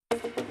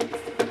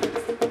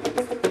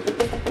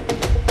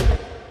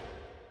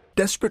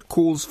desperate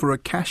calls for a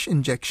cash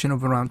injection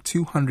of around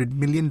 $200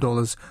 million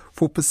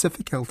for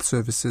Pacific Health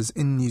Services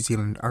in New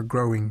Zealand are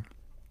growing.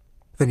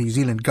 The New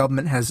Zealand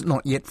government has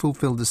not yet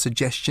fulfilled the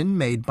suggestion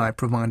made by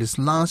providers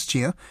last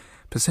year.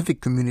 Pacific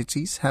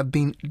communities have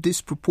been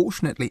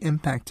disproportionately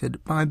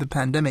impacted by the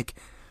pandemic.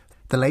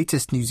 The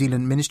latest New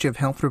Zealand Ministry of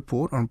Health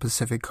report on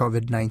Pacific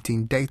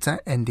COVID-19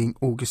 data ending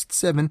August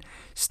 7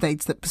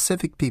 states that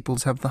Pacific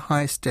peoples have the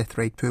highest death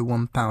rate per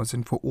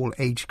 1,000 for all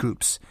age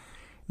groups.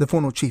 The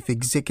former Chief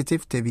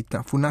Executive,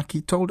 Tevita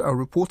Funaki, told our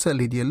reporter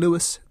Lydia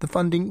Lewis the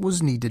funding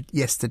was needed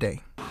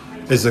yesterday.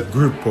 As a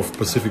group of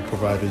Pacific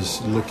providers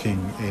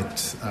looking at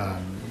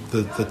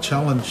the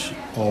challenge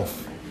of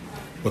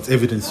what's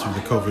evidenced through the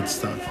COVID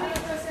stuff,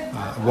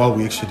 while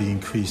we actually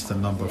increased the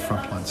number of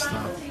frontline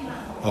staff,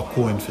 our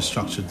core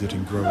infrastructure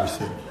didn't grow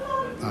with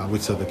it,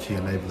 which are the key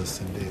enablers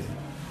in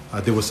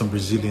there. There was some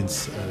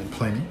resilience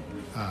planning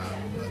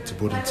to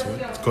put into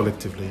it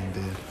collectively in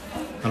there.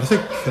 And I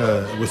think,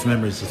 with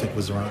memories, I think it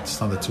was around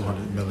just under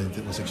 200 million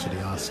that was actually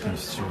asked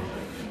through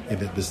in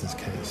that business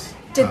case.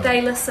 Did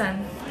they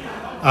listen?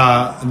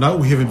 No,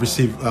 we haven't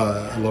received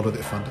a lot of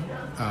that funding.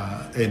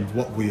 And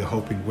what we are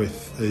hoping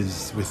with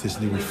is with this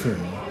new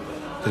reform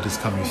that is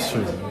coming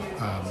through,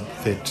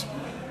 that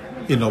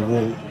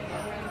will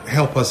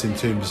help us in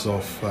terms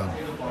of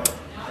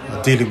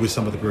dealing with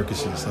some of the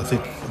bureaucracies. I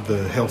think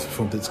the health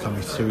reform that's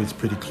coming through is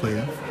pretty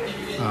clear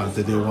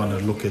that they want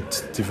to look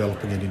at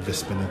developing an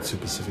investment into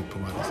Pacific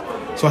providers.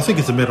 So I think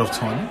it's a matter of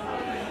time,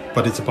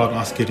 but it's about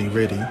us getting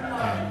ready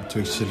to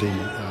actually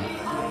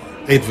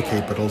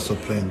advocate, but also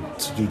plan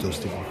to do those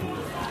development.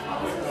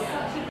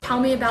 Tell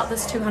me about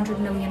this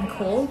 200 million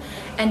call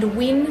and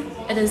when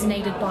it is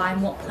needed by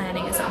and what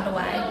planning is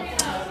underway.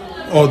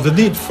 Oh, the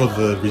need for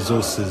the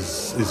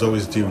resources is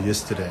always due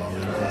yesterday.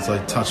 As I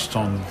touched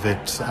on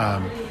that,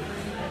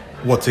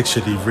 what's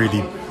actually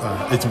really,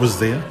 it was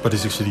there, but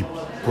it's actually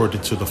brought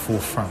it to the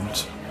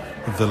forefront,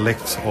 the lack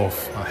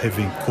of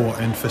having core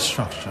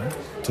infrastructure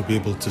to be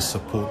able to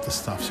support the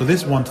staff. So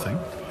there's one thing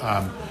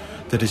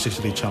that is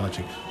actually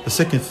challenging. The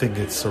second thing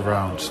is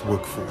around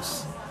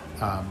workforce.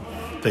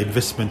 The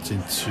investment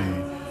into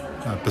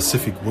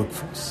Pacific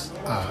workforce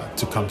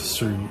to come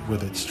through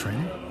with its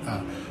training,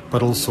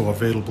 but also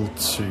available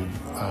to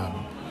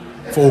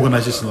for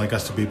organisations like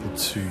us to be able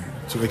to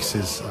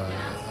access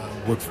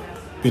work,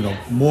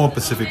 more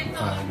Pacific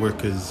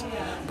workers,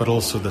 but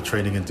also the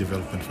training and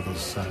development for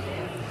those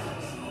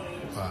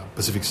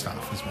Pacific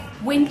staff as well.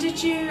 When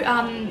did you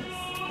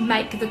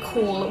make the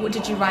call?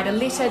 Did you write a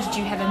letter? Did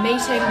you have a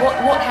meeting?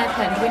 What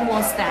happened? When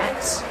was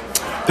that?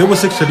 That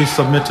was actually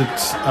submitted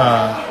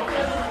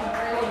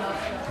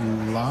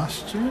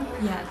last year.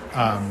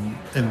 Yeah.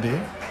 In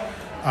there,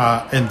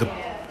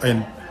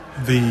 and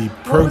the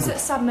program. What was it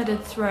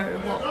submitted through?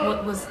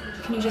 What was?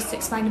 Can you just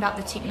explain about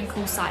the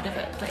technical side of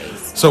it,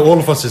 please? So all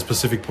of us as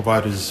Pacific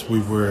providers,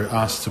 we were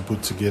asked to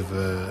put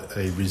together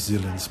a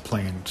resilience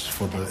plan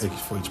for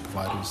each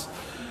providers,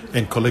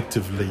 and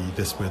collectively,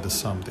 that's where the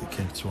sum that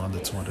came through under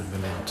 200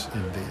 million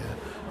in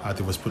there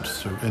that was put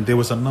through, and there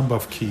was a number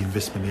of key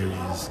investment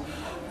areas.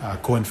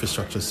 Core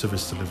infrastructure,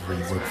 service delivery,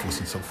 workforce,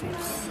 and so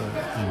forth.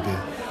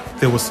 And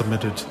they were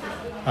submitted.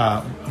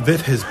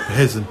 That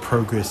has in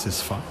progress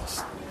as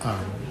fast,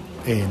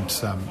 and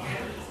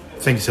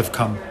things have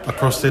come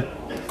across that.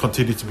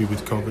 Continue to be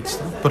with COVID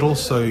stuff, but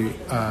also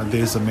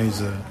there's a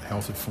major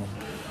health reform.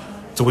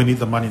 Do we need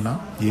the money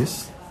now?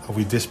 Yes. Are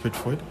we desperate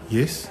for it?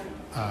 Yes.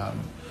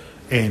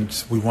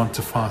 And we want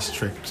to fast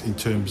track in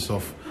terms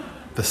of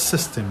the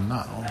system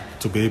now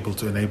to be able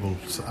to enable.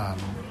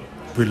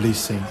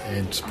 Releasing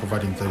and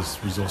providing those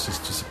resources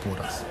to support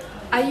us.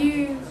 Do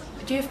you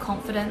have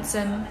confidence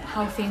in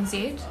Health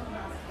NZ?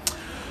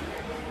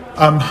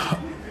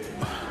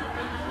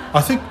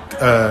 I think.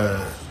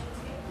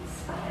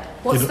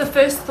 What's the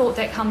first thought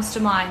that comes to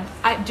mind?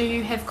 Do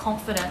you have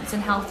confidence in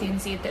Health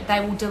NZ that they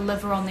will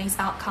deliver on these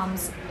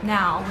outcomes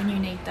now when you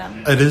need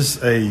them? It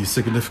is a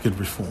significant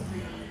reform,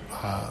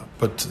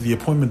 but the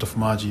appointment of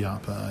Margie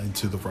Apa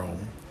into the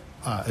role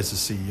as a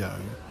CEO.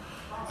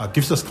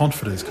 Gives us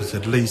confidence because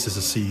at least as a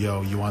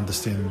CEO you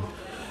understand,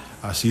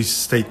 she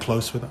stayed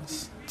close with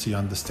us, she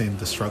understands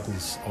the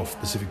struggles of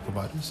Pacific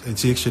providers, and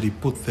she actually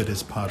put that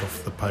as part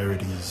of the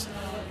priorities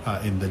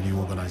in the new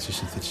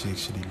organisations that she's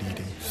actually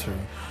leading through.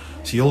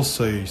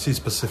 She's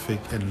Pacific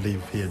and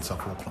live here in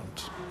South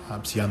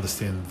Auckland. She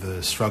understands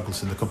the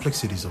struggles and the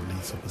complexities of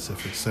needs of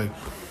Pacific, so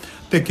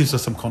that gives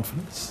us some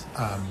confidence.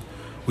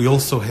 We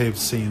also have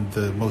seen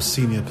the most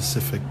senior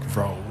Pacific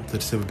role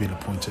that's ever been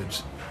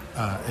appointed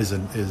as a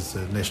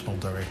national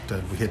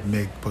director. We had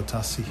Meg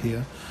Potasi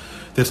here.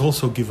 That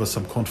also give us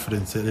some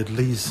confidence that at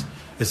least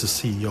as a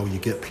CEO you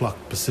get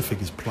plugged. Pacific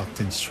is plugged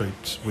in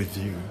straight with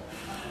you,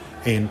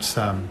 and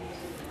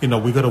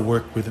we got to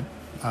work with him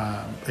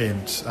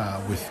and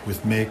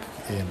with Meg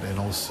and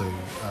also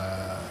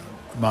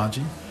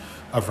Margie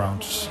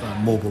around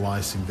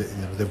mobilising.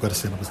 They've got to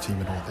set up a team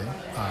and all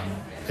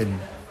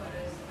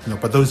that.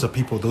 But those are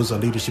people, those are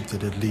leadership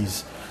that at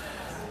least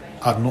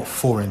are not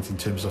foreign in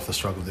terms of the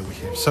struggle that we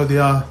have. So they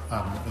are,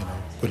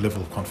 good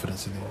level of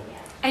confidence in there.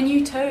 And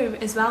you too,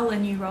 as well, a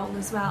new role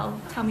as well.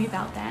 Tell me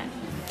about that.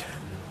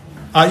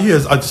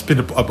 Yes, I've just been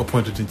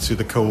appointed into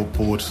the co-op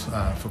board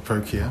for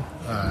ProCare.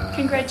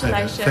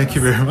 Congratulations. Thank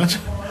you very much.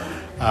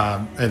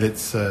 And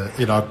it's,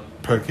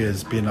 ProCare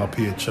has been our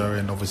PHO,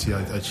 and obviously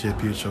I chaired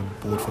PHO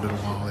board for a little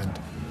while, and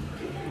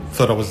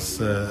thought I was,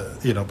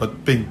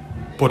 but being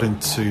put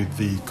into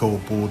the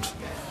co-op board,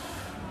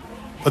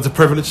 it's a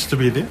privilege to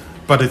be there,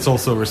 but it's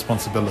also a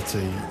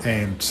responsibility,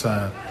 and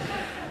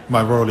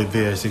my role in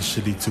there is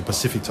actually to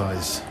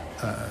Pacificise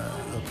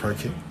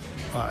ProCare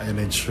and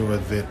ensure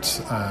that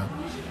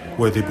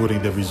where they're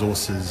putting their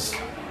resources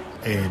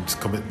and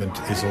commitment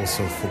is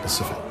also for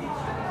Pacific.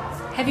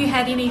 Have you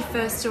had any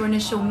first or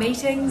initial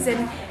meetings,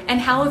 and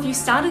how have you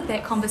started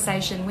that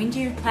conversation? When do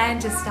you plan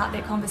to start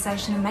that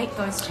conversation and make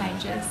those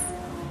changes?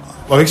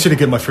 I'll actually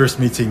get my first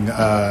meeting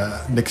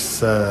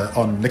next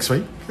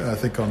week, I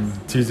think on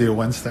Tuesday or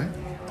Wednesday.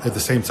 At the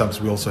same time,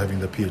 we're also having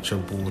the PHO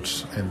board,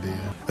 and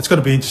it's going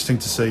to be interesting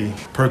to see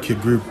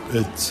ProCare Group.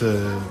 It's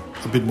a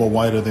bit more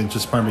wider than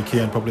just primary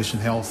care and population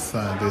health.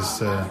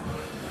 There's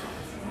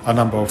a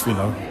number of,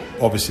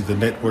 obviously the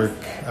network,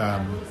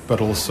 but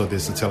also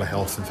there's the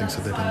telehealth and things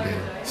like that in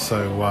there.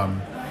 So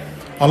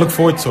I look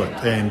forward to it,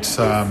 and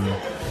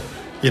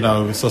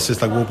it's also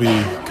just like, we'll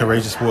be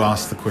courageous. We'll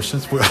ask the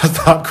questions. We'll ask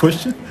the hard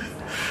question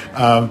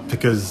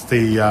because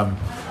the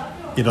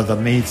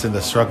needs and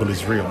the struggle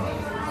is real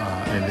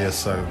in there.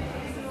 So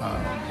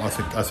I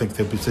think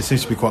there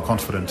seems to be quite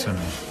confident, and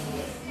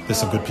there's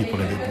some good people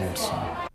in their boards. So.